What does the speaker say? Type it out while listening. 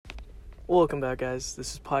Welcome back, guys.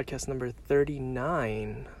 This is podcast number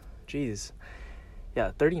 39. Jeez.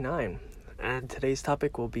 Yeah, 39. And today's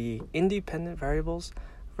topic will be independent variables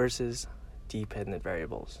versus dependent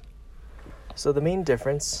variables. So the main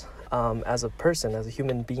difference as a person, as a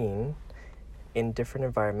human being, in different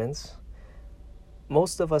environments,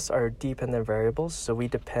 most of us are dependent variables, so we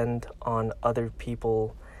depend on other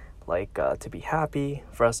people to be happy,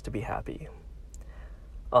 for us to be happy.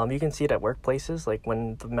 You can see it at workplaces, like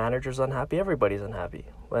when the manager's unhappy, everybody's unhappy.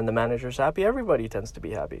 When the manager's happy, everybody tends to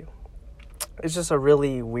be happy. It's just a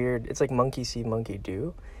really weird, it's like monkey see, monkey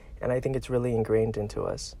do, and I think it's really ingrained into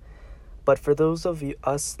us. But for those of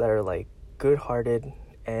us that are like good-hearted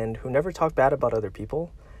and who never talk bad about other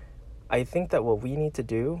people, I think that what we need to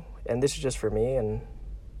do, and this is just for me and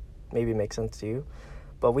maybe makes sense to you,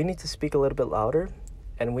 but we need to speak a little bit louder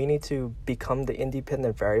and we need to become the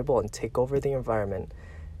independent variable and take over the environment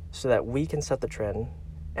so that we can set the trend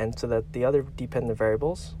and so that the other dependent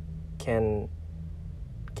variables can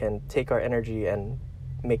take our energy and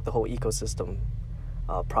make the whole ecosystem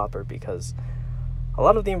proper, because a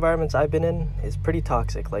lot of the environments I've been in is pretty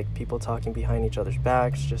toxic, like people talking behind each other's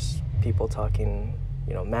backs, just people talking,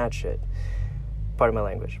 mad shit. Pardon my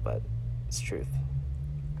language, but it's truth.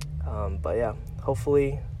 But yeah,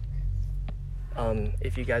 hopefully,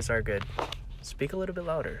 if you guys are good, speak a little bit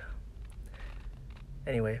louder.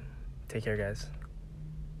 Anyway, take care, guys.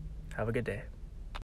 Have a good day.